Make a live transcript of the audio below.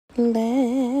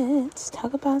Let's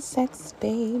talk about sex,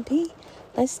 baby.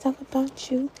 Let's talk about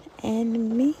you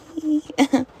and me.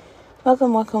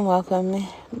 Welcome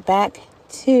back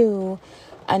to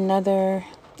another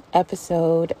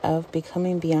episode of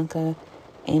Becoming Bianca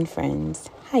and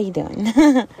Friends. How you doing?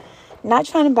 Not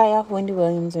trying to buy off Wendy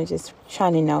Williams, or just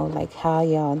trying to know how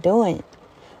y'all doing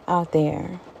out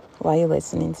there while you're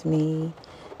listening to me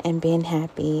and being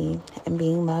happy and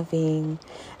being loving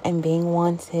and being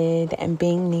wanted and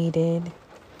being needed.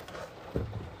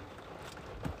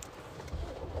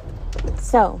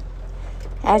 So,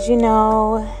 as you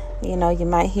know, you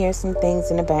might hear some things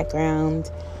in the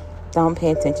background. Don't pay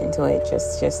attention to it.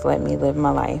 Just let me live my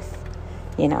life,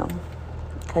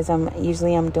 because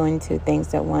I'm doing two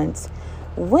things at once,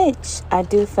 which I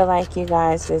do feel like you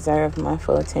guys deserve my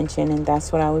full attention, and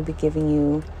that's what I would be giving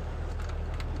you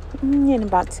in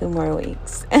about 2 more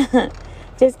weeks.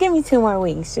 Just give me 2 more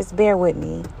weeks. Just bear with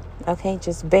me. Okay?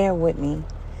 Just bear with me.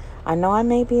 I know I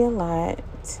may be a lot,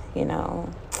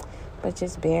 but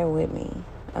just bear with me.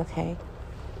 Okay?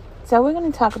 So we're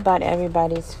going to talk about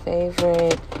everybody's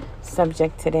favorite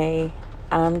subject today.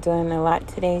 I'm doing a lot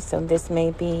today, so this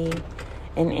may be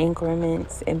in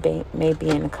increments. It may be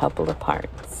in a couple of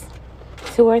parts.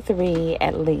 2 or 3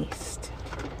 at least.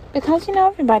 Because,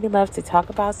 everybody loves to talk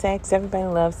about sex. Everybody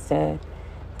loves to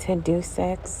do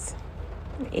sex,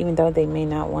 even though they may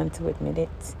not want to admit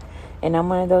it. And I'm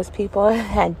one of those people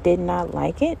that did not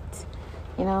like it.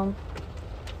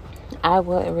 I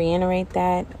will reiterate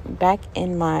that back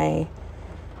in my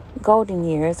golden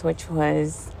years, which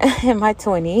was in my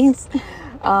 20s,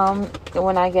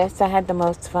 when I guess I had the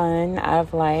most fun out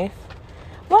of life.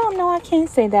 Well, no, I can't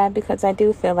say that, because I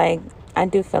do feel like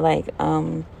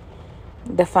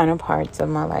the funner parts of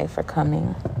my life are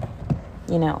coming.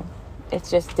 It's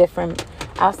just different.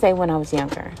 I'll say when I was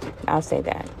younger. I'll say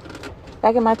that.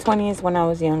 Back in my 20s, when I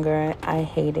was younger, I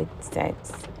hated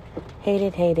sex.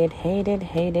 Hated.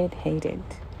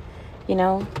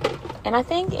 And I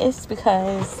think it's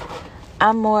because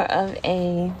I'm more of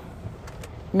a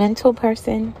mental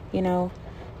person. You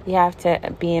have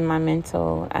to be in my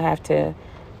mental. I have to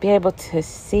be able to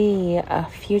see a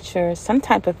future, some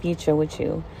type of future with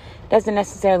you. Doesn't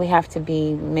necessarily have to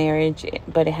be marriage,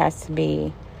 but it has to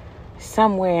be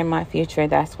somewhere in my future.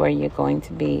 That's where you're going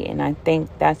to be. And I think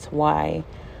that's why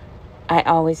I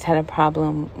always had a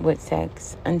problem with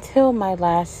sex until my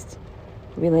last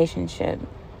relationship.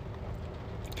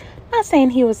 I'm not saying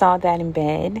he was all that in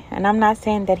bed, and I'm not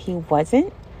saying that he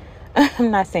wasn't.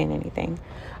 I'm not saying anything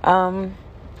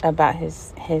about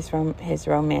his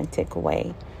romantic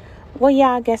way. Well, yeah,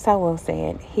 I guess I will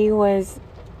say it. He was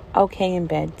okay in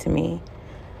bed to me.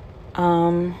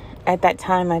 At that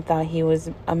time, I thought he was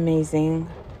amazing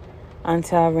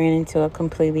until I ran into a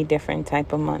completely different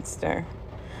type of monster.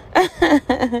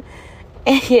 And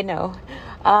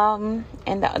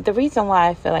the reason why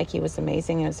I feel like he was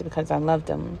amazing is because I loved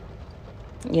him.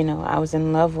 I was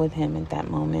in love with him at that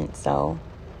moment. So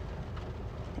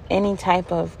any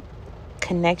type of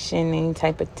connection, any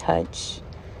type of touch,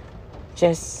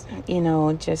 just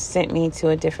sent me to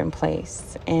a different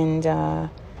place. And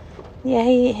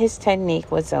his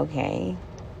technique was okay,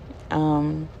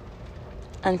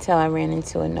 until I ran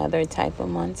into another type of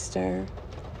monster.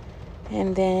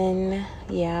 And then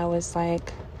I was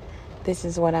like, this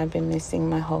is what I've been missing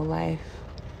my whole life.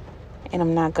 And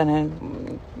I'm not gonna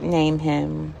name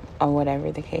him or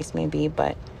whatever the case may be,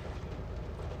 but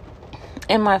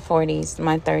in my 40s,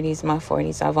 my 30s, my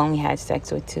 40s, I've only had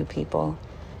sex with 2 people.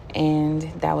 And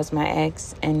that was my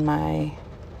ex and my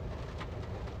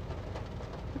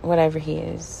whatever he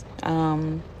is.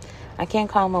 I can't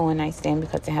call him a one-night stand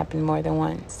because it happened more than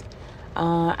once.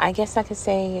 I guess I could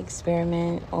say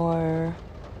experiment, or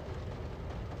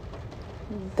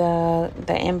the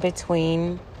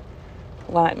in-between,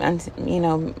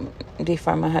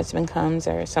 before my husband comes,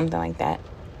 or something like that.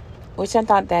 Which I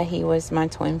thought that he was my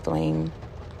twin flame.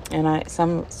 And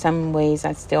some ways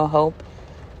I still hope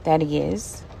that he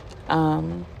is.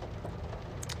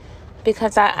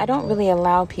 Because I don't really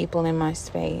allow people in my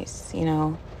space,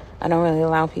 I don't really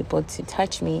allow people to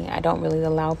touch me. I don't really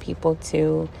allow people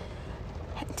to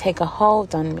take a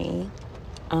hold on me.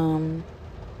 And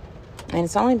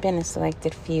it's only been a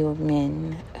selected few of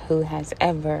men who has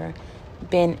ever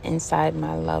been inside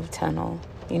my love tunnel.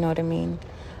 You know what I mean?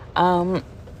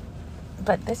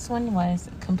 But this one was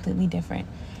completely different.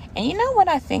 And you know what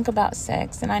I think about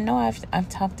sex? And I know I've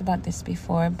talked about this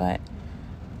before, but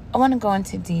I want to go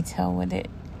into detail with it,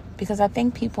 because I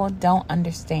think people don't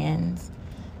understand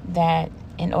that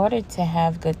in order to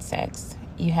have good sex,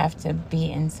 you have to be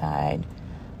inside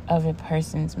of a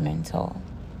person's mental.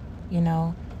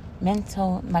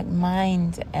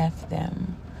 mind F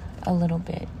them a little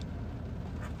bit.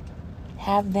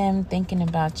 Have them thinking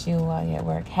about you while you're at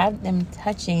work. Have them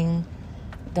touching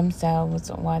themselves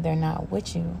while they're not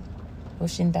with you,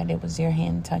 wishing that it was your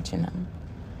hand touching them,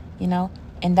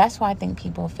 And that's why I think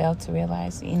people fail to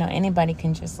realize, anybody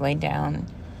can just lay down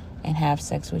and have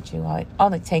sex with you.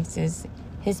 All it takes is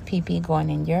his pee-pee going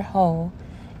in your hole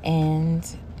and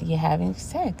you're having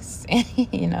sex,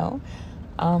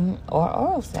 or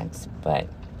oral sex. But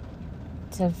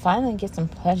to finally get some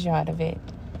pleasure out of it,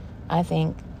 I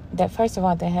think that first of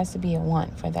all, there has to be a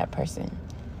want for that person.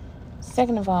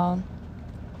 Second of all,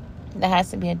 there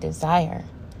has to be a desire.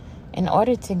 In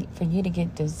order for you to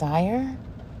get desire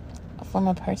from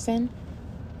a person,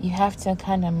 you have to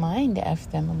kind of mind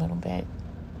F them a little bit.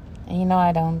 And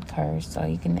I don't curse, so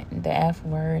the F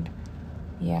word,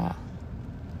 yeah.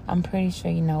 I'm pretty sure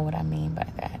you know what I mean by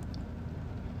that.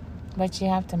 But you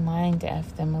have to mind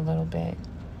F them a little bit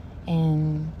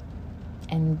and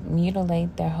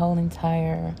mutilate their whole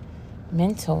entire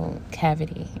mental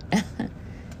cavity.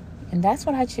 And that's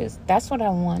what I choose. That's what I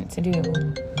want to do.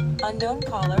 Unknown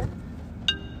caller.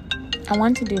 I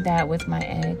want to do that with my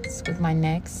ex, with my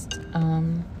next,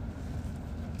 not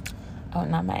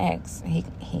my ex. He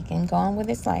can go on with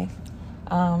his life.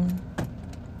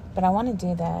 But I want to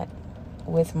do that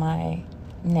with my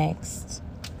next.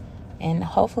 And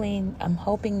hopefully, I'm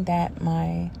hoping that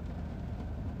my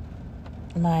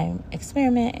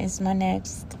experiment is my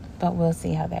next, but we'll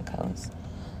see how that goes.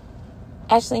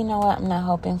 Actually, you know what? I'm not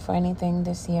hoping for anything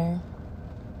this year.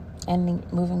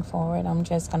 And moving forward, I'm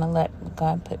just going to let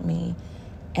God put me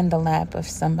in the lap of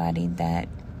somebody that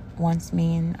wants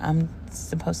me and I'm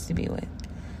supposed to be with.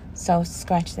 So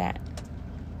scratch that.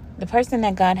 The person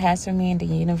that God has for me in the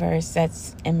universe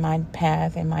that's in my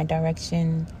path, in my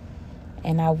direction,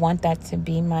 and I want that to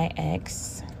be my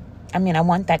ex. I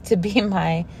want that to be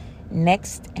my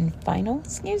next and final.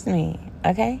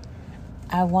 Okay?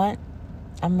 I'm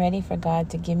ready for God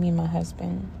to give me my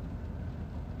husband.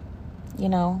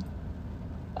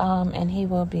 And he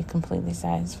will be completely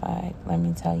satisfied. Let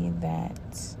me tell you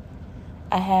that.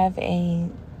 I have a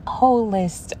whole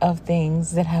list of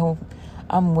things that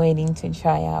I'm waiting to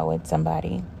try out with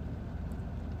somebody.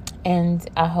 And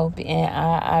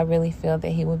I really feel that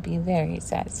he would be very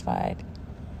satisfied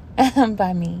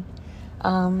by me.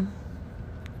 But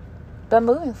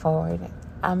moving forward,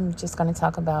 I'm just going to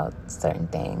talk about certain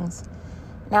things.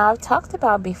 Now, I've talked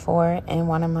about before in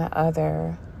one of my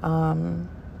other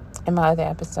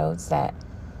episodes that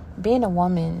being a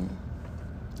woman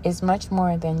is much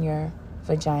more than your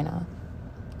vagina,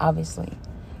 obviously.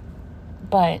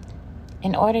 But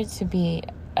in order to be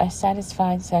a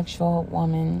satisfied sexual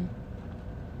woman,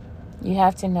 you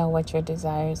have to know what your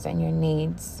desires and your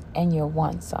needs and your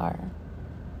wants are.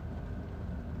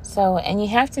 And you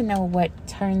have to know what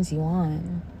turns you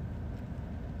on.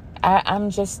 I'm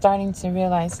just starting to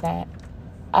realize that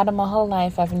out of my whole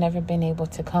life, I've never been able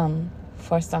to come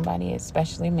for somebody,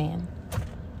 especially man.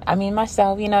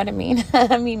 Myself, you know what I mean?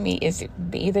 Me is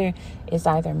either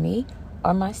me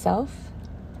or myself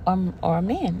or a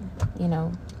man,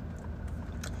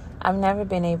 I've never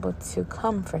been able to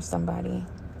come for somebody.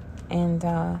 And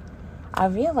I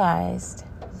realized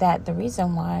that the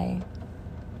reason why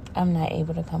I'm not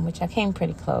able to come, which I came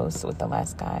pretty close with the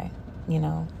last guy,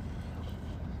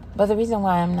 but the reason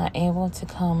why I'm not able to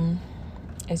come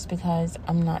is because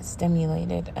I'm not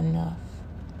stimulated enough.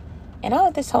 And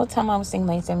this whole time I was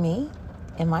thinking, is it me?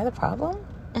 Am I the problem?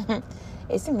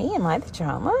 Is it me? Am I the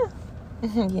drama?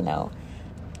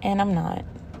 And I'm not.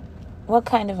 Well,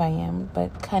 kind of I am,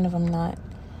 but kind of I'm not.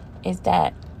 Is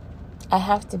that I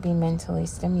have to be mentally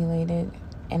stimulated,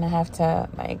 and I have to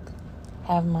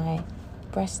have my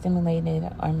breast stimulated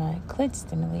or my clit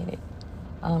stimulated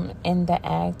in the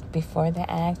act, before the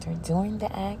act, or during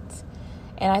the act.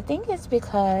 And I think it's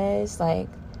because a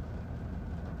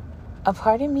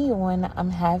part of me when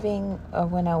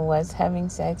I was having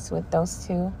sex with those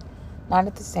two, not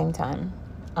at the same time,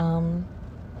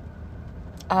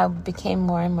 I became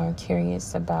more and more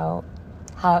curious about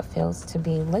how it feels to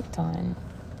be licked on,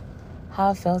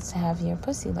 how it feels to have your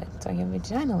pussy licked or your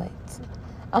vagina licked.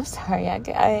 I'm sorry,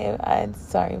 I'm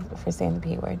sorry for saying the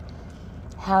P word.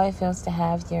 How it feels to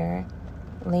have your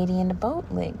lady in the boat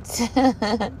licked.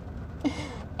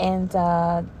 And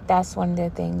that's one of the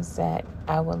things that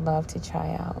I would love to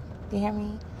try out. You hear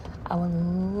me? I would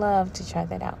love to try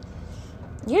that out.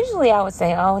 Usually I would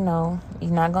say, oh no,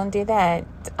 you're not going to do that.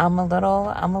 I'm a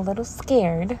little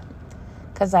scared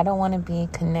because I don't want to be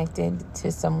connected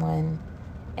to someone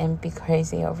and be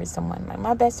crazy over someone.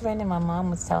 My best friend and my mom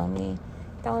was telling me,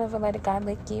 Don't ever let a guy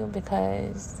lick you,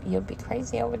 because you'll be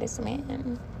crazy over this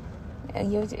man.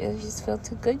 It'll just feel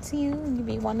too good to you. You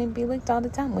be wanting to be licked all the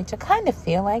time, which I kind of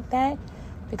feel like that,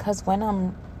 because when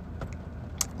I'm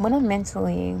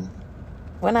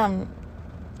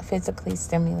physically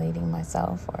stimulating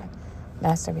myself or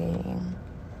masturbating,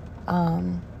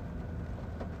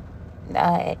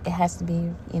 it has to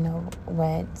be,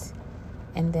 wet,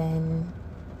 and then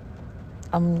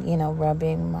I'm,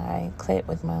 rubbing my clit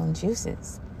with my own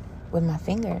juices, with my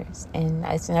fingers, and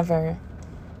it's never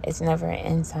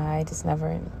inside. It's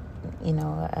never,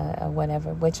 a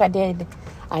whatever. Which I did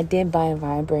buy a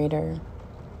vibrator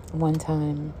one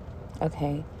time,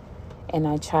 okay, and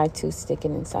I tried to stick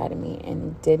it inside of me,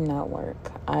 and it did not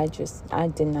work. I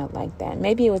did not like that.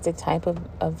 Maybe it was a type of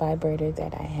vibrator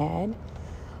that I had,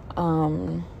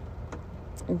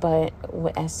 but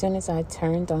as soon as I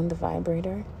turned on the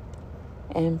vibrator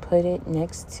and put it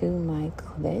next to my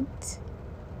clit,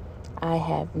 I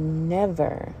have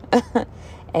never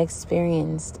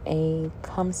experienced a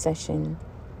cum session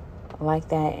like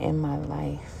that in my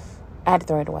life. I had to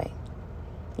throw it away.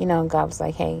 God was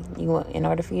like, hey, in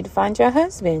order for you to find your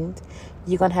husband,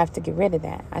 you're going to have to get rid of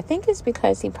that. I think it's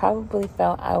because he probably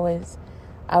felt I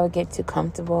would get too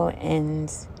comfortable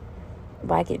and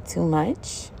like it too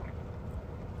much.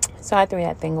 So I threw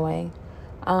that thing away.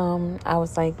 I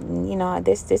was like,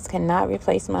 this cannot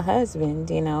replace my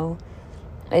husband,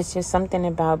 It's just something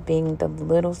about being the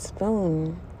little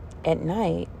spoon at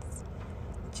night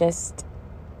just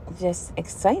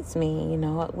excites me.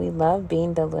 We love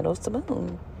being the little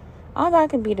spoon. Although I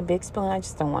can be the big spoon, I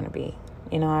just don't want to be.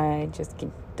 I just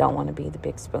don't want to be the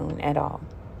big spoon at all.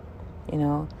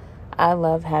 I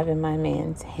love having my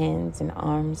man's hands and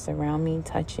arms around me,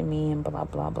 touching me, and blah,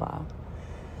 blah, blah.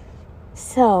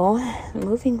 So,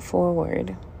 moving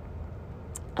forward,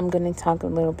 I'm going to talk a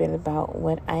little bit about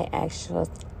what I actually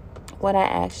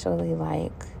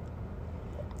like.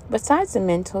 Besides the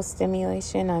mental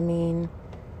stimulation, and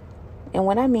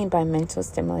what I mean by mental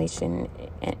stimulation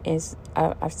is,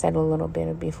 I've said a little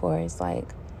bit before, it's like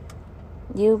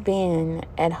you being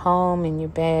at home in your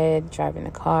bed, driving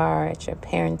a car, at your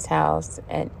parents' house,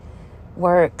 at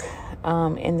work,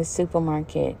 in the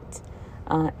supermarket,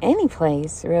 any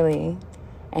place really,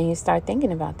 and you start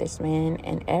thinking about this man,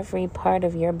 and every part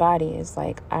of your body is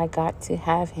like, I got to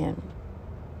have him.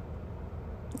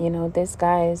 This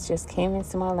guy just came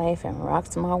into my life and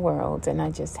rocked my world, and I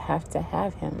just have to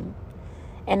have him.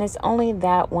 And it's only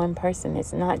that one person.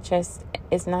 It's not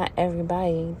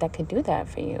everybody that could do that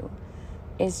for you.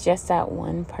 It's just that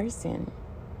one person.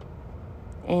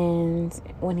 And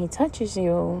when he touches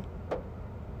you,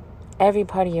 every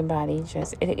part of your body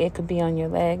it could be on your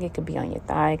leg, it could be on your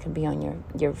thigh, it could be on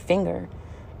your finger,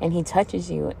 and he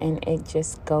touches you, and it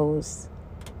just goes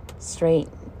straight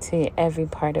to every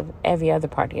other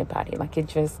part of your body. Like, it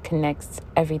just connects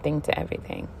everything to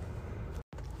everything.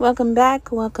 Welcome back.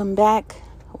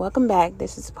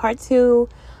 This is part 2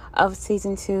 of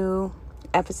season 2,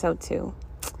 episode 2.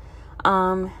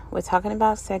 We're talking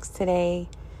about sex today,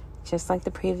 just like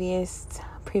the previous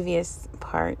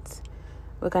parts.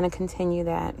 We're going to continue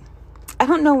that. I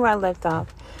don't know where I left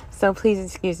off, so please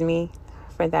excuse me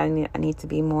for that. I need to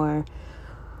be more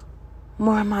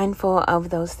mindful of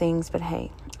those things. But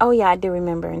hey, oh yeah, I do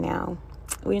remember now.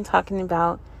 We're talking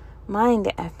about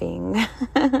mind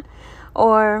effing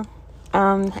or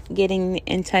getting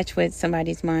in touch with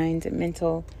somebody's mind,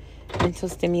 mental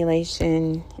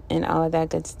stimulation, and all of that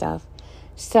good stuff.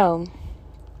 So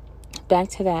back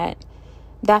to that.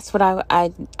 That's what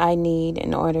I need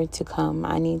in order to come.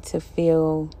 I need to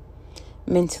feel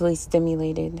mentally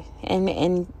stimulated,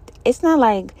 and it's not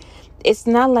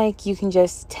like you can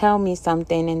just tell me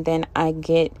something and then I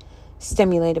get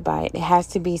stimulated by it. It has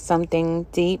to be something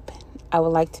deep. I would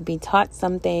like to be taught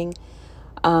something.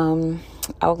 I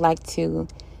would like to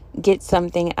get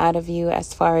something out of you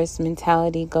as far as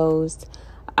mentality goes.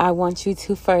 I want you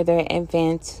to further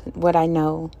advance what I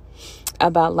know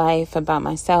about life, about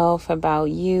myself, about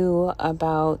you,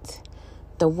 about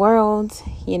the world.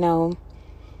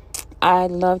 I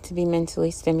love to be mentally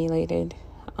stimulated.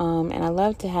 And I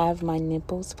love to have my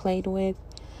nipples played with.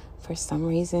 For some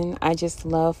reason, I just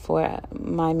love for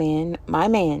my man,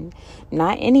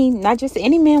 not just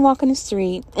any man walking the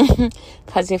street,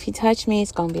 because if he touch me,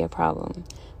 it's gonna be a problem.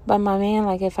 But my man,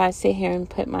 like, if I sit here and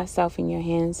put myself in your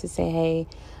hands to say, hey,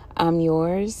 I'm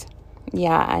yours,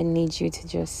 yeah, I need you to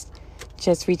just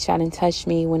reach out and touch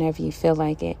me whenever you feel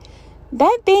like it.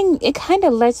 That thing, it kind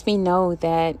of lets me know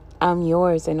that I'm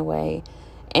yours in a way.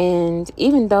 And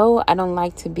even though I don't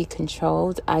like to be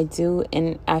controlled, I do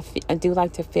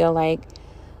like to feel like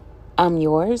I'm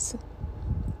yours.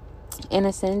 In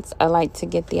a sense, I like to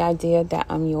get the idea that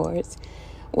I'm yours.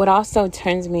 What also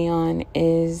turns me on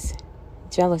is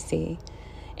jealousy.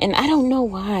 And I don't know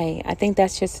why. I think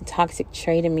that's just a toxic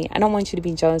trait in me. I don't want you to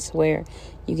be jealous where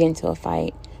you get into a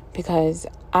fight, because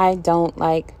I don't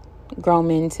like grown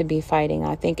men to be fighting.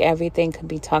 I think everything could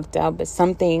be talked out, but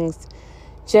some things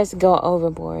just go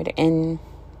overboard. And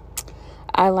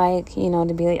I like,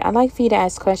 I like for you to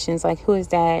ask questions like, who is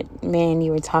that man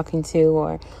you were talking to?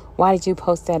 Or why did you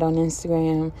post that on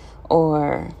Instagram?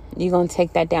 Or you going to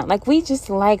take that down? Like, we just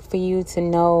like for you to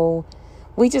know.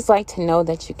 We just like to know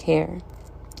that you care,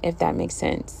 if that makes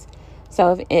sense.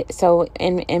 So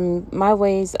in my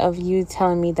ways of you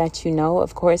telling me that you know,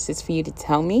 of course, is for you to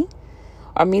tell me,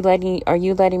 or you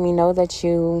letting me know that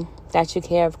you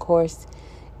care. Of course,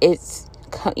 it's,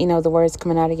 the words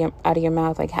coming out of your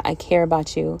mouth, like, I care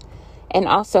about you, and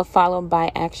also followed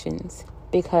by actions,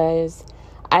 because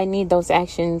I need those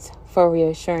actions for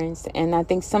reassurance. And I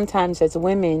think sometimes as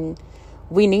women,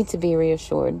 we need to be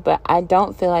reassured, but I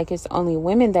don't feel like it's only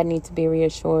women that need to be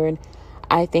reassured.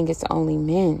 I think it's only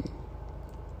men.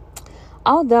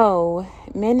 Although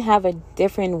men have a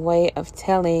different way of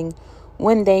telling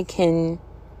when they can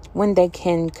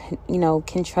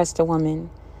trust a woman.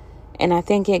 And I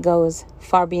think it goes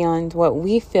far beyond what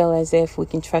we feel as if we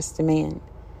can trust a man.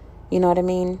 You know what I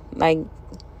mean? Like,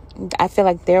 I feel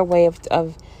like their way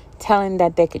of telling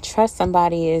that they could trust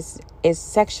somebody is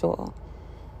sexual.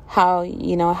 How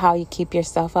you keep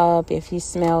yourself up, if you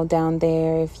smell down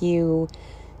there, if you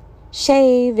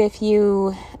shave,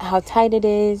 how tight it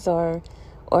is, or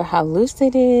how loose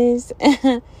it is.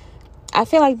 I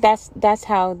feel like that's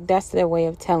their way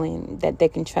of telling that they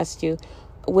can trust you.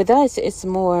 With us, it's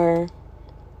more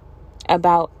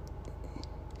about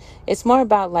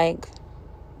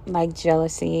like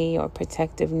jealousy or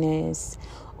protectiveness,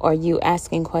 or you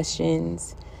asking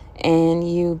questions and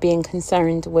you being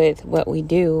concerned with what we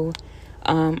do.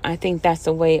 I think that's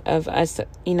a way of us,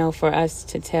 for us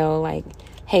to tell, like,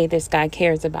 hey, this guy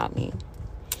cares about me.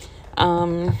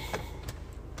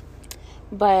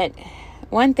 But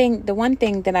the one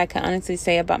thing that I can honestly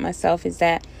say about myself is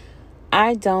that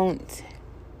I don't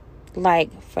like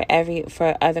for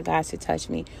other guys to touch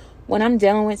me. When I'm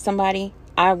dealing with somebody,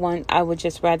 I would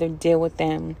just rather deal with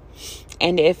them.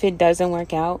 And if it doesn't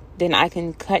work out, then I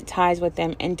can cut ties with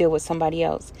them and deal with somebody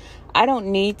else. I don't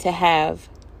need to have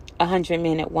 100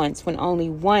 men at once when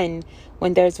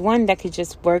there's one that could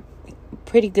just work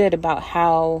pretty good about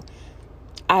how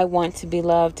I want to be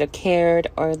loved or cared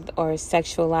or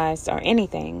sexualized or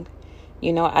anything.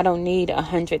 I don't need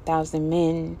 100,000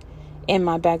 men in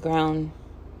my background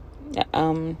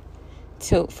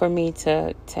for me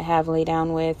to have lay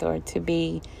down with or to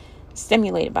be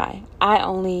stimulated by. I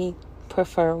only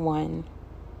prefer one.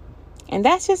 And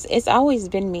that's just, it's always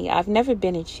been me. I've never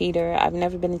been a cheater. I've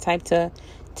never been the type to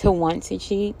want to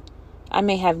cheat. I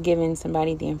may have given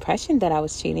somebody the impression that I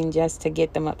was cheating just to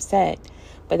get them upset,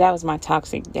 but that was my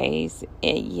toxic days.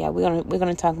 We're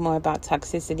gonna talk more about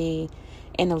toxicity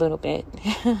in a little bit.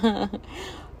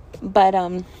 But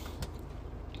I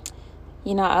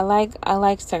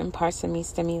like certain parts of me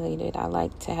stimulated. I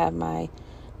like to have my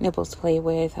nipples played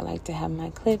with. I like to have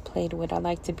my clit played with. I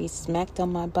like to be smacked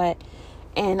on my butt.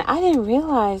 And I didn't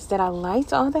realize that I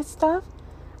liked all that stuff.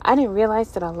 Until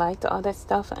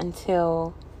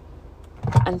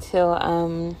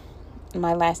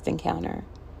my last encounter.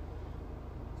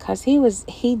 Cause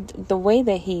the way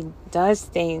that he does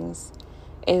things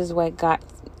is what got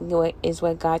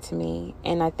to me.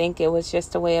 And I think it was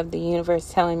just a way of the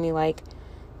universe telling me, like,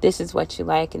 this is what you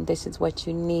like and this is what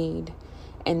you need.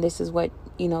 And this is what,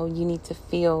 you need to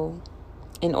feel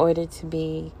in order to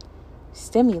be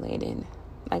stimulated.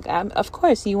 Like, of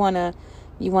course you want to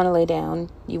lay down,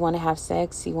 you want to have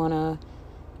sex, you want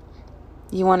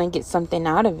to get something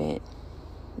out of it,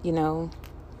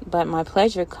 but my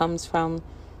pleasure comes from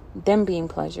them being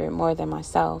pleasured more than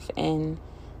myself. And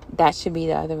that should be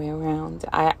the other way around.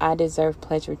 I deserve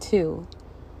pleasure too,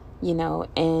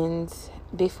 and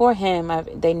before him,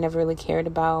 they never really cared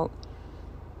about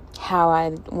how I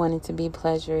wanted to be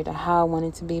pleasured or how I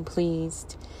wanted to be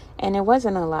pleased. And it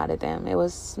wasn't a lot of them. It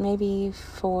was maybe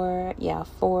 4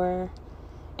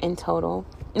 in total.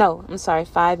 No, I'm sorry,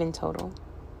 5 in total.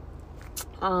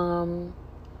 And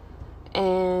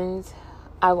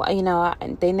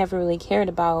they never really cared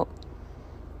about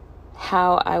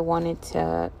how I wanted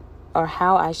to, or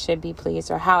how I should be pleased,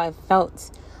 or how I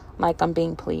felt like I'm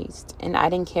being pleased. And I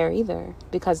didn't care either,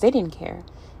 because they didn't care.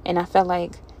 And I felt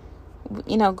like,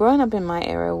 growing up in my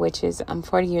era, which is, I'm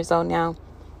 40 years old now,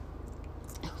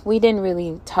 we didn't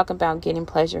really talk about getting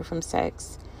pleasure from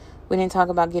sex. We didn't talk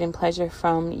about getting pleasure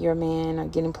from your man or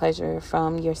getting pleasure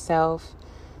from yourself.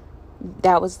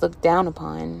 That was looked down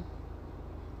upon,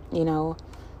 you know.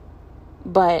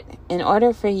 But in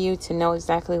order for you to know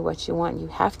exactly what you want, you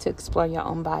have to explore your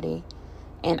own body.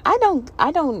 And I don't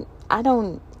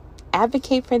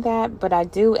advocate for that, but I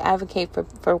do advocate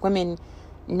for women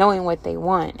knowing what they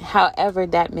want, however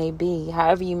that may be,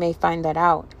 however you may find that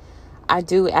out. I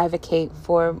do advocate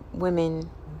for women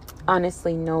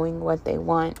honestly knowing what they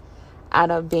want out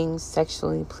of being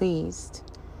sexually pleased.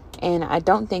 And I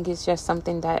don't think it's just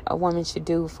something that a woman should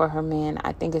do for her man.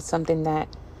 I think it's something that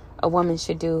a woman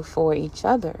should do for each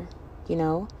other, you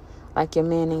know, like your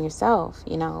man and yourself,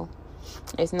 you know.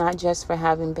 It's not just for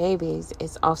having babies.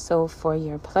 It's also for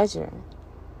your pleasure.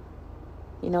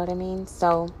 You know what I mean?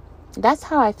 So that's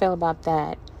how I feel about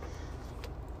that.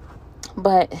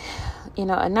 But, you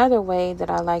know, another way that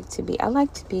I like to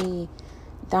be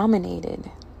dominated,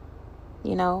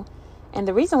 you know. And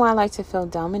the reason why I like to feel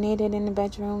dominated in the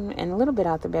bedroom and a little bit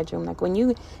out the bedroom, like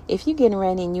if you're getting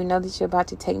ready and you know that you're about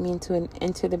to take me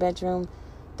into the bedroom,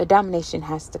 the domination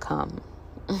has to come.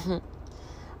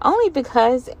 Only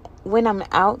because when I'm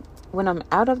out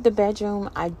of the bedroom,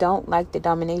 I don't like the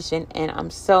domination, and I'm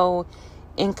so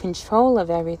in control of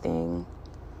everything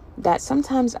that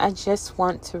sometimes I just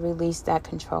want to release that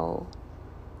control.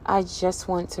 I just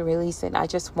want to release it. I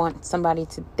just want somebody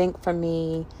to think for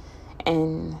me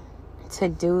and to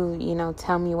do, you know,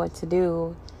 tell me what to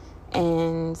do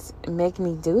and make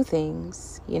me do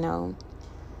things, you know.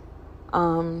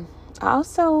 I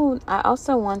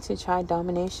also want to try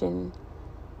domination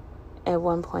at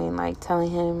one point, like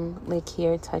telling him, lick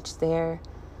here, touch there,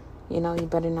 you know, you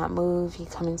better not move, you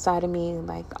come inside of me,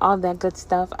 like all that good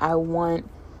stuff. I want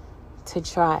to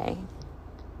try.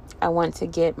 I want to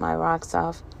get my rocks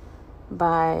off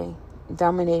by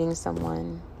dominating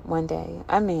someone one day.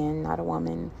 A man, not a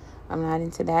woman. I'm not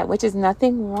into that, which is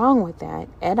nothing wrong with that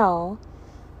at all.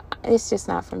 It's just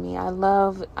not for me. I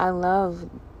love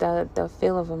the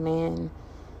feel of a man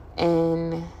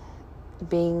and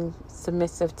being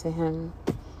submissive to him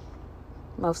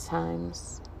most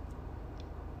times.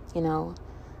 You know,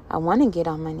 I want to get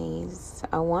on my knees.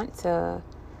 I want to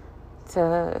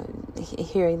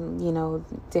hear, you know,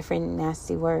 different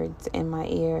nasty words in my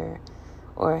ear,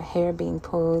 or hair being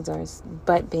pulled, or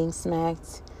butt being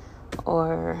smacked,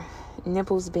 or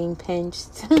nipples being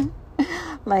pinched.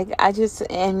 Like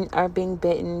are being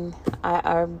bitten,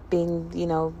 are being, you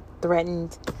know,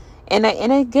 threatened in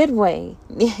a good way.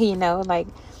 You know, like,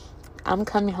 I'm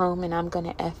coming home and I'm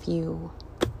gonna F you,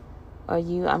 or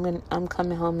I'm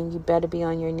coming home and you better be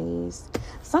on your knees.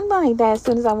 Something like that. As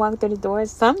soon as I walk through the door,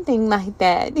 something like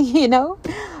that, you know.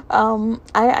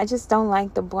 I just don't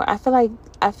like the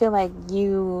I feel like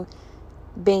you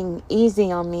being easy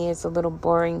on me is a little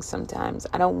boring sometimes.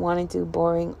 I don't want to do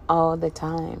boring all the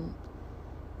time.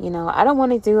 You know, I don't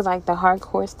want to do like the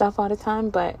hardcore stuff all the time,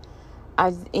 but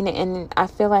I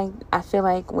feel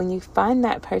like when you find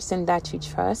that person that you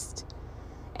trust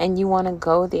and you want to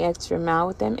go the extra mile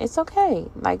with them, it's okay.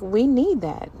 Like, we need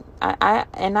that. I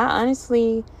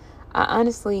honestly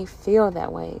feel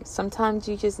that way. Sometimes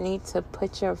you just need to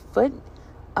put your foot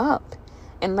up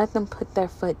and let them put their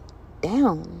foot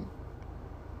down.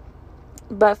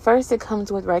 But first, it comes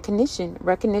with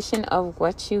recognition of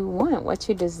what you want, what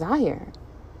you desire,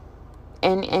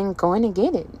 and going to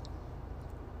get it.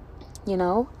 You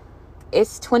know,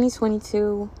 it's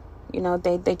 2022. You know,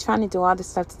 they trying to do all this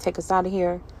stuff to take us out of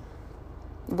here.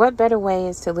 What better way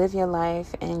is to live your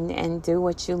life and do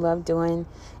what you love doing,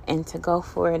 and to go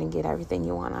for it and get everything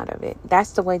you want out of it?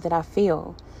 That's the way that I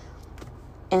feel.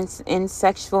 And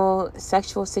sexual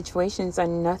situations are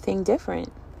nothing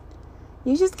different.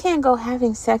 You just can't go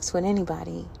having sex with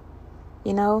anybody.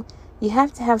 You know, you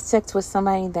have to have sex with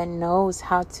somebody that knows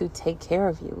how to take care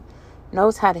of you,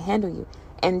 knows how to handle you.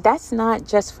 And that's not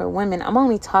just for women. I'm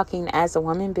only talking as a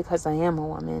woman because I am a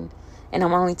woman. And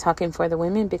I'm only talking for the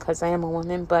women because I am a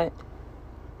woman. But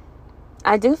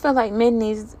I do feel like men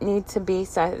need to be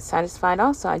satisfied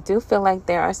also. I do feel like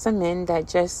there are some men that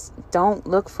just don't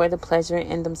look for the pleasure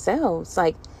in themselves.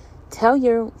 Like, tell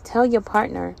your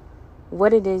partner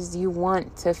what it is you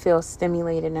want to feel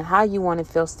stimulated and how you want to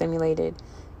feel stimulated.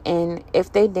 And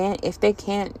if they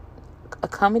can't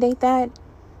accommodate that,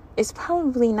 it's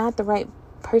probably not the right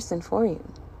person for you.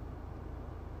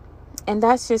 And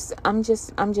that's just, I'm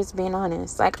just being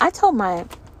honest. Like, I told my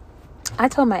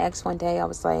ex one day, I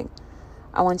was like,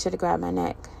 I want you to grab my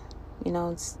neck, you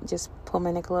know, just pull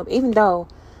my neck a little, even though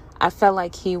I felt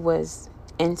like he was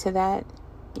into that,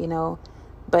 you know,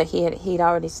 but he'd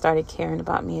already started caring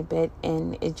about me a bit,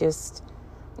 and it just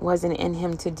wasn't in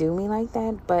him to do me like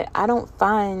that. But I don't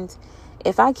find,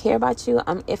 if I care about you,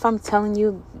 if I'm telling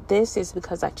you this, is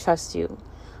because I trust you.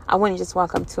 I wouldn't just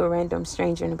walk up to a random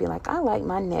stranger and be like, I like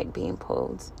my neck being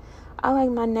pulled. I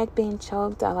like my neck being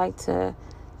choked. I like to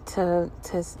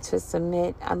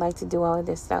submit. I like to do all of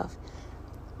this stuff.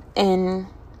 And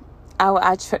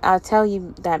I'll tell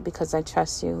you that because I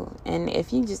trust you. And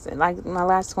if you just, like my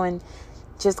last one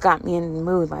just got me in the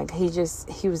mood. Like he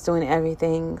was doing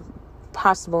everything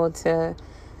possible to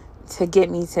get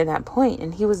me to that point.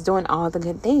 And he was doing all the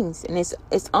good things. And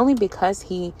it's only because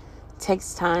he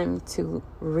takes time to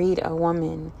read a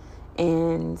woman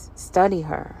and study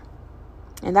her.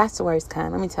 And that's the worst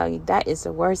kind. Let me tell you, that is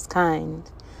the worst kind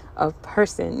of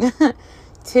person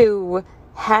to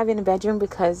have in a bedroom,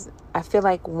 because I feel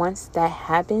like once that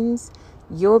happens,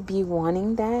 you'll be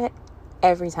wanting that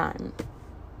every time.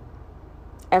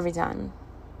 Every time.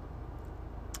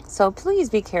 So please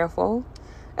be careful.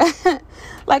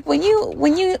 Like when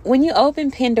you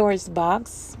open Pandora's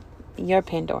box, your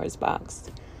Pandora's box,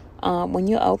 when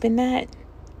you open that,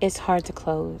 it's hard to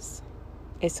close.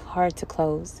 It's hard to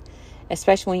close,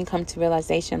 especially when you come to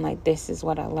realization like, this is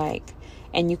what I like.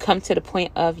 And you come to the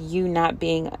point of you not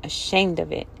being ashamed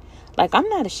of it. Like, I'm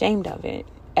not ashamed of it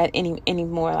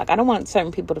anymore. Like, I don't want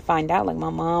certain people to find out, like my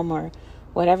mom or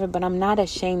whatever, but I'm not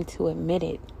ashamed to admit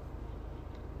it.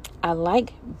 I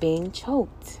like being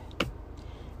choked.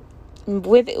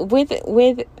 With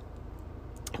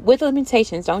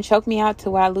limitations. Don't choke me out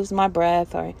to where I lose my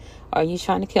breath or you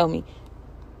trying to kill me.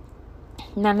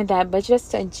 None of that, but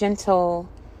just a gentle,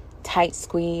 tight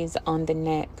squeeze on the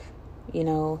neck,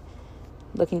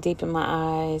 looking deep in my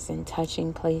eyes and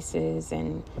touching places,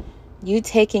 and you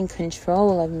taking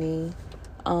control of me,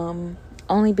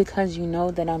 only because you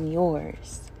know that I'm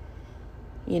yours.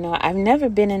 I've never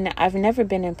been in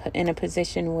a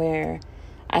position where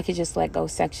I could just let go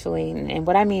sexually. And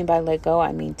what I mean by let go,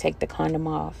 I mean take the condom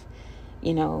off,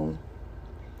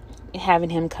 having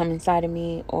him come inside of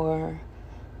me, or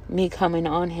me coming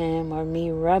on him, or me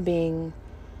rubbing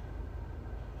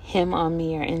him on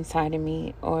me or inside of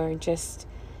me, or just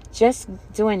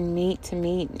doing meat to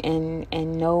meat, and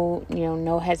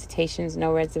no hesitations,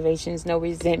 no reservations, no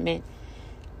resentment,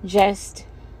 just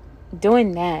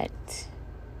doing that.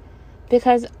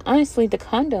 Because honestly, the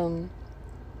condom,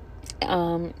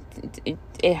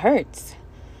 it hurts.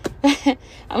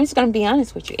 I'm just gonna be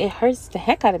honest with you, it hurts the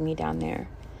heck out of me down there.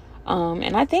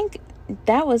 And I think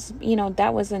that was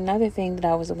another thing that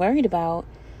I was worried about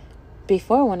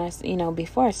before I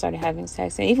started having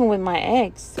sex. And even with my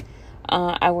ex,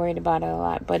 I worried about it a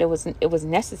lot, but it was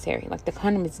necessary. Like, the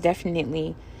condom is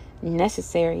definitely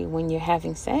necessary when you're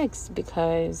having sex,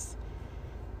 because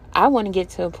I want to get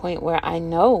to a point where I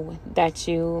know that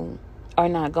you are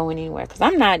not going anywhere. Because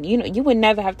I'm not, you would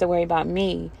never have to worry about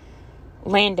me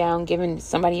laying down, giving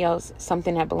somebody else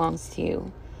something that belongs to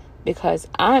you, because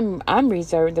I'm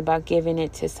reserved about giving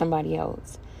it to somebody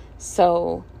else.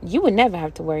 So you would never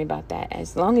have to worry about that.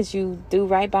 As long as you do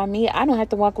right by me, I don't have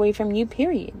to walk away from you,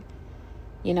 period.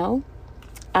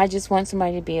 I just want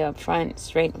somebody to be upfront,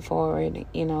 straightforward,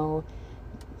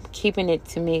 keeping it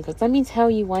to me. Because let me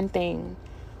tell you one thing.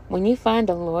 When you find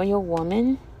a loyal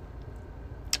woman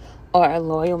or a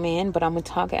loyal man, but I'm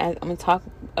gonna talk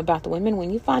about the women.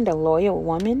 When you find a loyal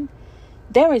woman,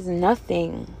 there is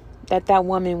nothing that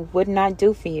woman would not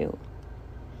do for you.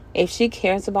 If she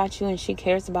cares about you and she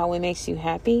cares about what makes you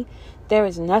happy, there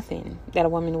is nothing that a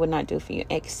woman would not do for you.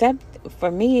 Except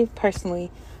for me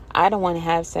personally, I don't want to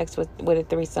have sex with a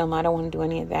threesome. I don't want to do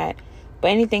any of that.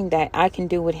 But anything that I can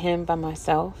do with him by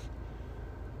myself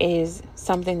is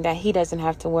something that he doesn't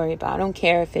have to worry about. I don't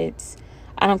care if it's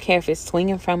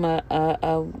swinging from a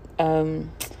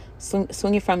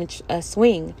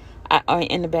swing or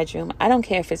in the bedroom. I don't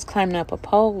care if it's climbing up a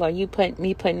pole, or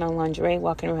me putting on lingerie,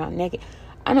 walking around naked.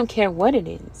 I don't care what it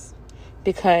is,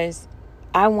 because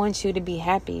I want you to be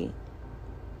happy,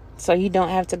 so you don't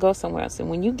have to go somewhere else. And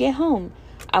when you get home,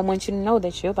 I want you to know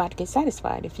that you're about to get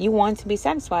satisfied. If you want to be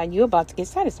satisfied, you're about to get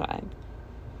satisfied.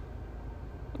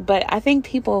 But I think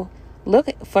people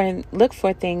look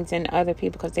for things in other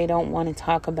people because they don't want to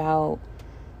talk about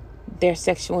their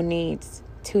sexual needs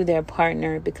to their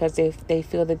partner, because they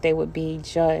feel that they would be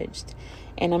judged.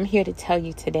 And I'm here to tell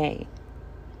you today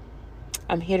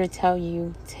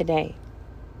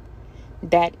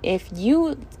that if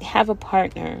you have a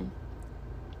partner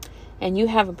and you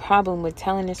have a problem with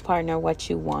telling this partner what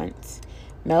you want,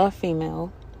 male or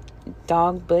female,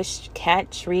 dog, bush,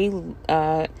 cat, tree,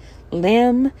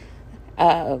 limb,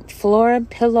 floor,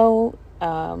 pillow,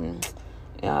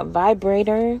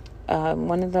 vibrator,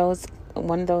 one of those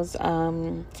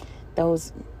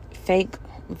fake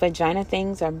vagina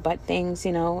things or butt things,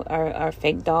 or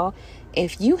fake doll.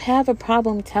 If you have a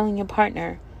problem telling your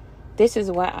partner, this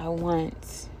is what I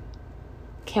want,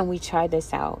 can we try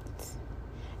this out?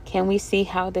 Can we see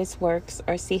how this works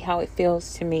or see how it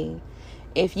feels to me?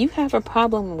 If you have a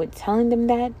problem with telling them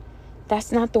that,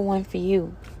 that's not the one for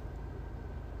you.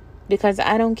 Because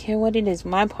I don't care what it is.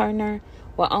 My partner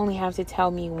will only have to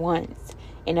tell me once.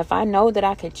 And if I know that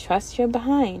I could trust your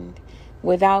behind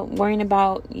without worrying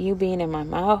about you being in my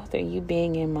mouth or you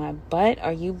being in my butt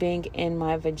or you being in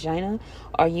my vagina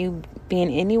or you being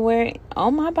anywhere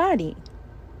on my body,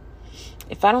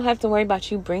 if I don't have to worry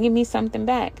about you bringing me something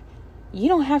back, you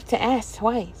don't have to ask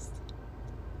twice.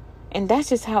 And that's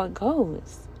just how it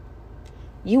goes.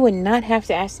 You would not have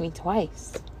to ask me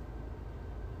twice.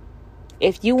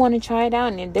 If you want to try it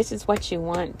out and if this is what you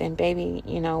want, then baby,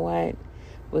 you know what?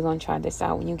 We're going to try this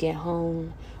out when you get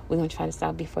home. We're going to try this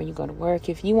out before you go to work.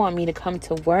 If you want me to come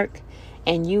to work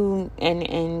and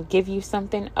and give you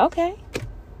something, okay.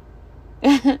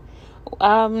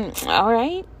 All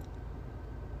right.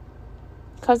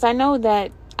 Because I know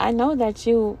that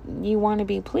you want to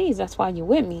be pleased. That's why you're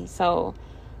with me. So,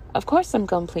 of course I'm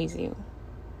going to please you.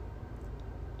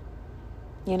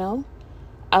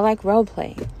 I like role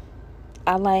play.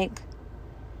 I like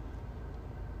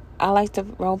to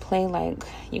role play like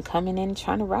you coming in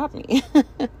trying to rob me.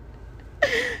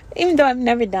 Even though I've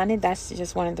never done it, that's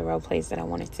just one of the role plays that I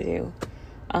wanted to do.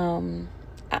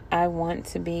 I want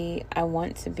to be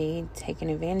taken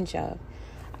advantage of.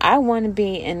 I want to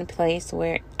be in a place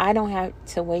where I don't have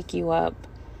to wake you up,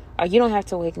 or you don't have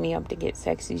to wake me up to get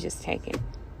sex. You just take it.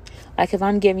 Like if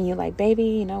I'm giving you like, baby,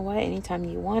 you know what? Anytime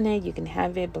you want it, you can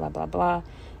have it, blah, blah, blah.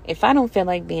 If I don't feel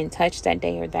like being touched that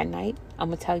day or that night, I'm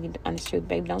going to tell you the honest truth,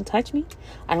 baby, don't touch me.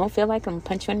 I don't feel like I'm going to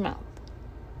punch you in the mouth.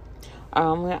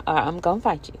 Or I'm going to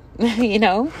fight you,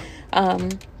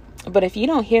 But if you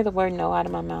don't hear the word no out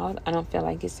of my mouth, I don't feel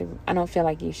like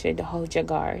you should hold your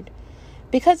guard.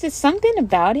 Because it's something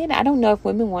about it. I don't know if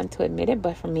women want to admit it,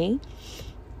 but for me,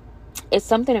 it's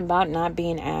something about not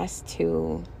being asked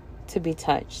to be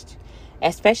touched,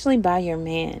 especially by your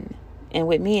man. And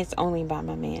with me, it's only by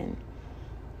my man.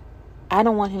 I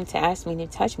don't want him to ask me to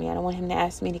touch me. I don't want him to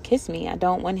ask me to kiss me. I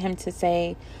don't want him to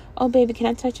say, oh, baby, can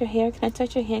I touch your hair? Can I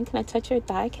touch your hand? Can I touch your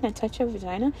thigh? Can I touch your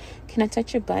vagina? Can I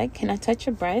touch your butt? Can I touch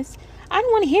your breast? I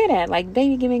don't want to hear that. Like,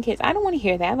 baby, give me a kiss. I don't want to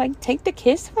hear that. Like, take the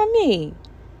kiss from me.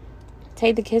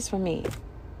 Take the kiss from me.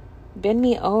 Bend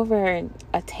me over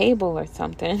a table or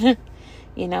something.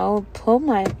 Pull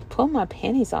my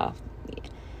panties off.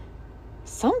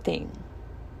 Something,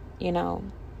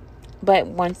 But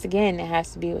once again, it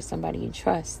has to be with somebody you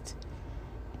trust.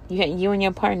 You and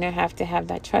your partner have to have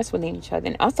that trust within each other.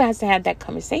 And also has to have that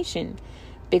conversation.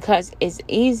 Because it's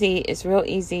real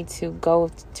easy to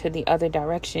go to the other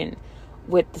direction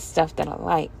with the stuff that I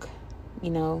like,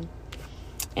 And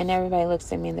everybody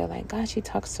looks at me and they're like, gosh, you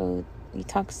talk so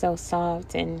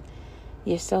soft and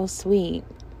you're so sweet.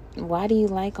 Why do you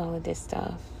like all of this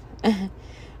stuff?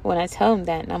 When I tell them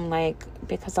that, I'm like,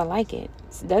 because I like it.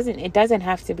 It doesn't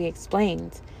have to be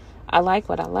explained. I like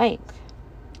what I like.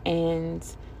 And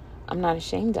I'm not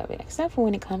ashamed of it. Except for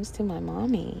when it comes to my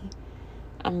mommy.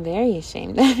 I'm very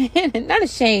ashamed of it. Not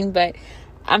ashamed, but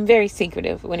I'm very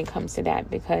secretive when it comes to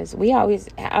that. Because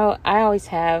I always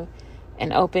have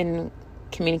an open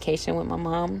communication with my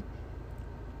mom.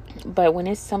 But when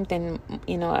it's something,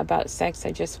 about sex,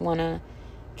 I just want to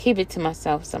keep it to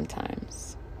myself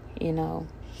sometimes,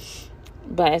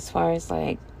 But as far as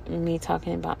like me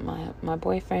talking about my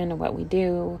boyfriend or what we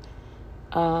do,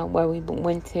 where we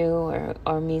went to,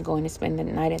 or me going to spend the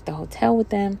night at the hotel with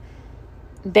them,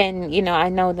 then, I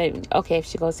know that, okay, if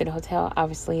she goes to the hotel,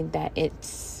 obviously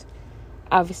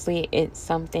it's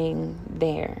something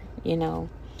there,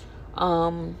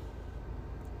 But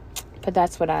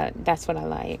that's what I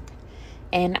like.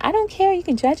 And I don't care. You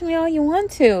can judge me all you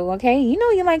want to, okay?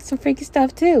 You like some freaky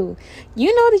stuff too.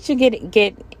 You know that you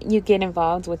get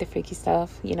involved with the freaky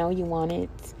stuff. You want it.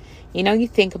 You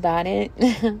think about it.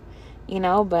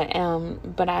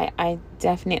 But I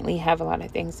definitely have a lot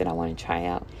of things that I want to try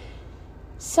out.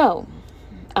 So,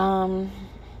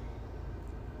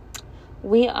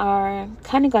 we are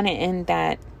kind of going to end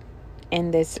that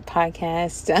in this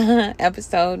podcast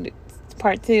episode,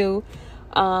 part 2.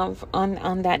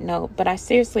 On that note, but I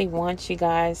seriously want you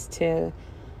guys to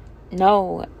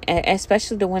know,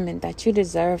 especially the women, that you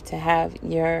deserve to have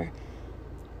your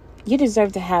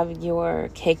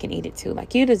cake and eat it too.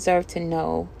 Like, you deserve to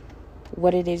know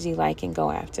what it is you like and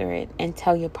go after it, and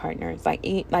tell your partners,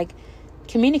 like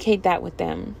communicate that with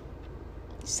them,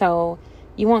 so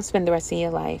you won't spend the rest of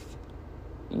your life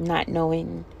not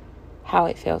knowing how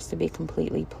it feels to be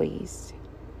completely pleased.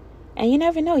 And you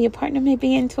never know, your partner may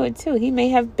be into it too. He may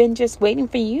have been just waiting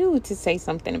for you to say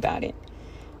something about it.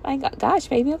 Like, gosh,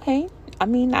 baby, okay. I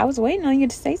mean, I was waiting on you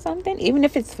to say something, even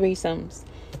if it's threesomes.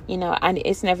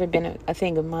 It's never been a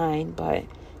thing of mine, but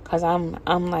because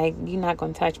I'm like, you're not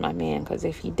going to touch my man, because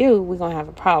if you do, we're going to have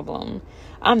a problem.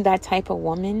 I'm that type of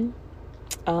woman.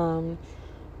 I'm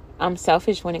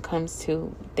selfish when it comes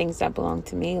to things that belong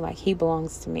to me. Like, he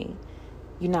belongs to me.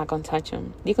 You're not going to touch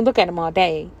him. You can look at him all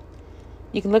day.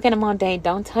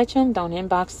 Don't touch him. Don't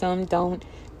inbox him.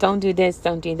 Don't do this.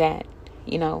 Don't do that.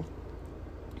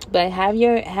 But have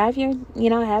your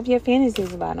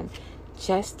fantasies about him.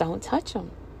 Just don't touch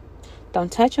him.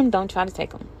 Don't touch him. Don't try to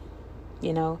take him.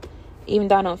 Even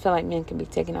though I don't feel like men can be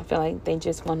taken, I feel like they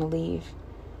just want to leave.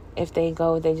 If they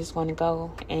go, they just want to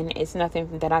go. And it's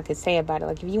nothing that I could say about it.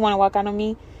 Like, if you want to walk out on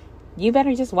me, you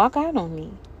better just walk out on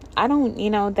me. I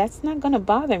don't, that's not going to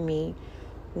bother me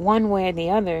one way or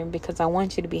the other, because I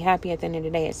want you to be happy at the end of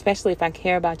the day, especially if I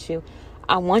care about you.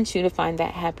 I want you to find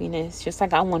that happiness, just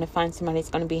like I want to find somebody that's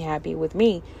going to be happy with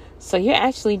me. So you're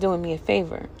actually doing me a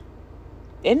favor.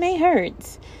 It may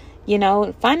hurt,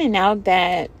 finding out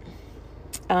that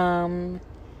my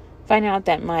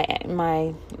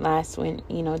last one,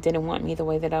 didn't want me the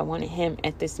way that I wanted him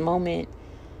at this moment,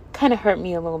 kind of hurt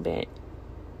me a little bit,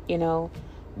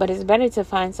 but it's better to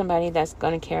find somebody that's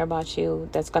going to care about you,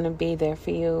 that's going to be there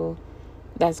for you,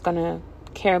 that's going to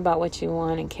care about what you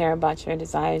want and care about your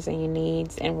desires and your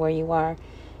needs and where you are.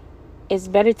 It's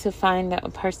better to find a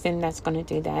person that's going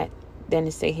to do that than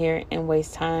to sit here and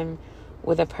waste time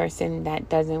with a person that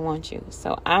doesn't want you.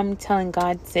 So I'm telling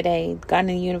God today, God in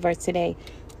the universe today,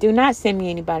 do not send me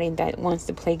anybody that wants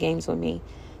to play games with me,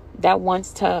 that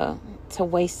wants to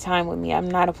waste time with me. I'm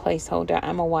not a placeholder.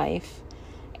 I'm a wife,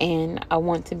 and I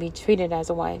want to be treated as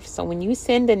a wife. So when you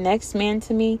send the next man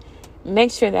to me,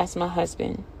 make sure that's my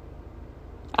husband.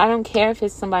 I don't care if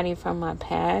it's somebody from my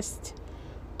past,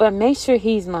 but make sure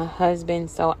he's my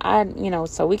husband, so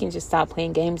so we can just stop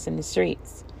playing games in the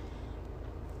streets.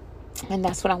 And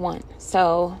that's what I want.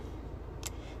 So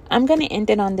I'm going to end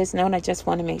it on this note. I just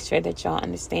want to make sure that y'all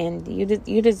understand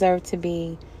you deserve to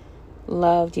be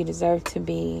loved. You deserve to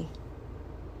be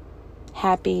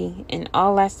happy in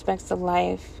all aspects of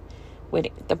life with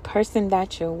the person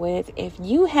that you're with. If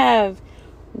you have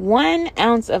 1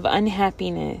 ounce of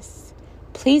unhappiness,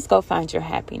 please go find your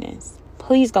happiness.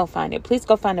 Please go find it. Please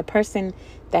go find a person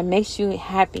that makes you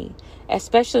happy,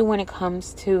 especially when it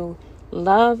comes to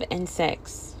love and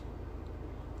sex.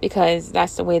 Because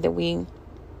that's just the way that we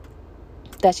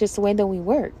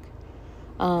work.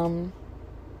 I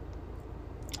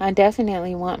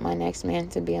definitely want my next man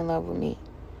to be in love with me.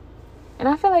 And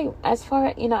I feel like, as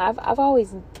far, I've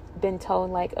always been told,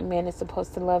 like, a man is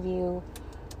supposed to love you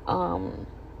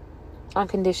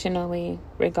unconditionally,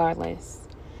 regardless.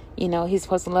 He's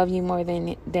supposed to love you more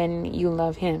than you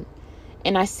love him.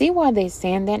 And I see why they're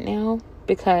saying that now,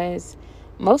 because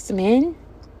most men,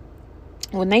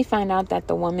 when they find out that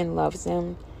the woman loves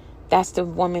them, that's the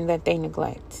woman that they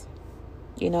neglect.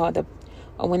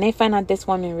 When they find out this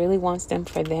woman really wants them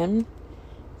for them,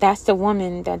 that's the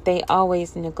woman that they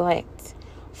always neglect.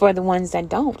 For the ones that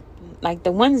don't. Like,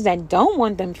 the ones that don't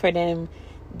want them for them,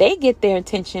 they get their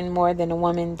attention more than a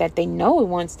woman that they know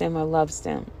wants them or loves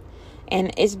them.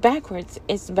 And it's backwards.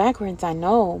 I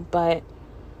know, but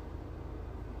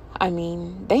I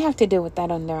mean, they have to deal with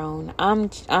that on their own.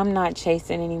 I'm not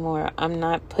chasing anymore. I'm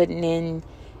not putting in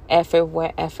effort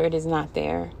where effort is not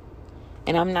there.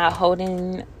 And I'm not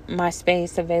holding my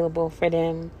space available for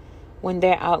them when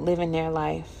they're out living their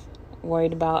life,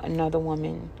 worried about another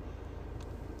woman.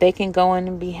 They can go in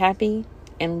and be happy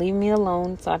and leave me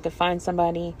alone so I can find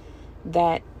somebody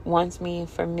that wants me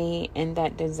for me and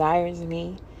that desires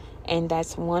me and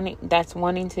that's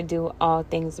wanting to do all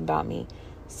things about me.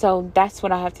 So that's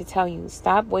what I have to tell you.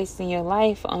 Stop wasting your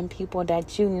life on people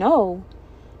that you know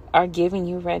are giving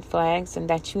you red flags and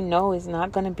that you know is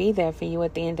not going to be there for you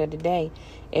at the end of the day.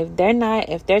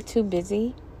 If they're too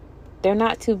busy, they're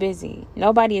not too busy.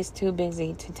 Nobody is too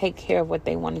busy to take care of what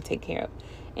they want to take care of.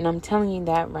 And I'm telling you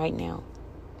that right now.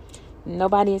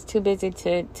 Nobody is too busy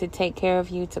to take care of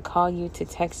you, to call you, to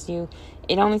text you.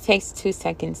 It only takes 2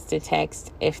 seconds to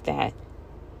text, if that.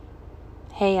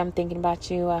 Hey, I'm thinking about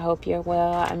you. I hope you're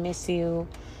well. I miss you.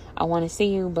 I want to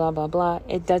see you, blah, blah, blah.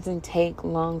 It doesn't take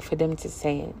long for them to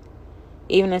say it.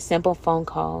 Even a simple phone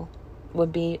call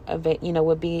would be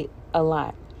a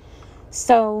lot.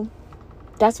 So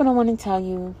that's what I want to tell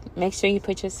you. Make sure you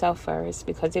put yourself first,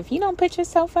 because if you don't put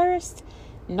yourself first,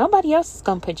 nobody else is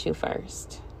going to put you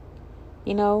first.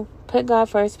 Put God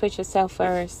first, put yourself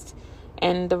first,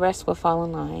 and the rest will fall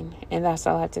in line. And that's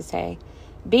all I have to say.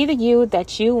 Be the you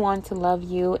that you want to love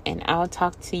you, and I'll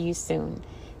talk to you soon.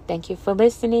 Thank you for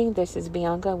listening. This is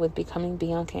Bianca with Becoming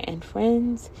Bianca and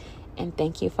Friends. And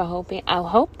thank you for hoping. I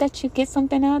hope that you get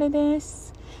something out of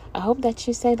this. I hope that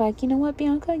you say, like, you know what,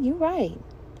 Bianca, you're right.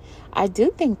 I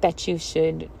do think that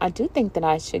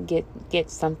I should get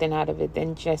something out of it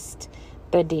than just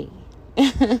the D.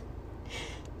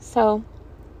 So,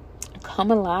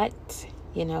 come a lot,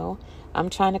 I'm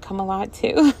trying to come a lot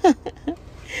too.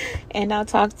 And I'll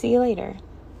talk to you later.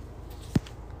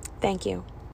 Thank you.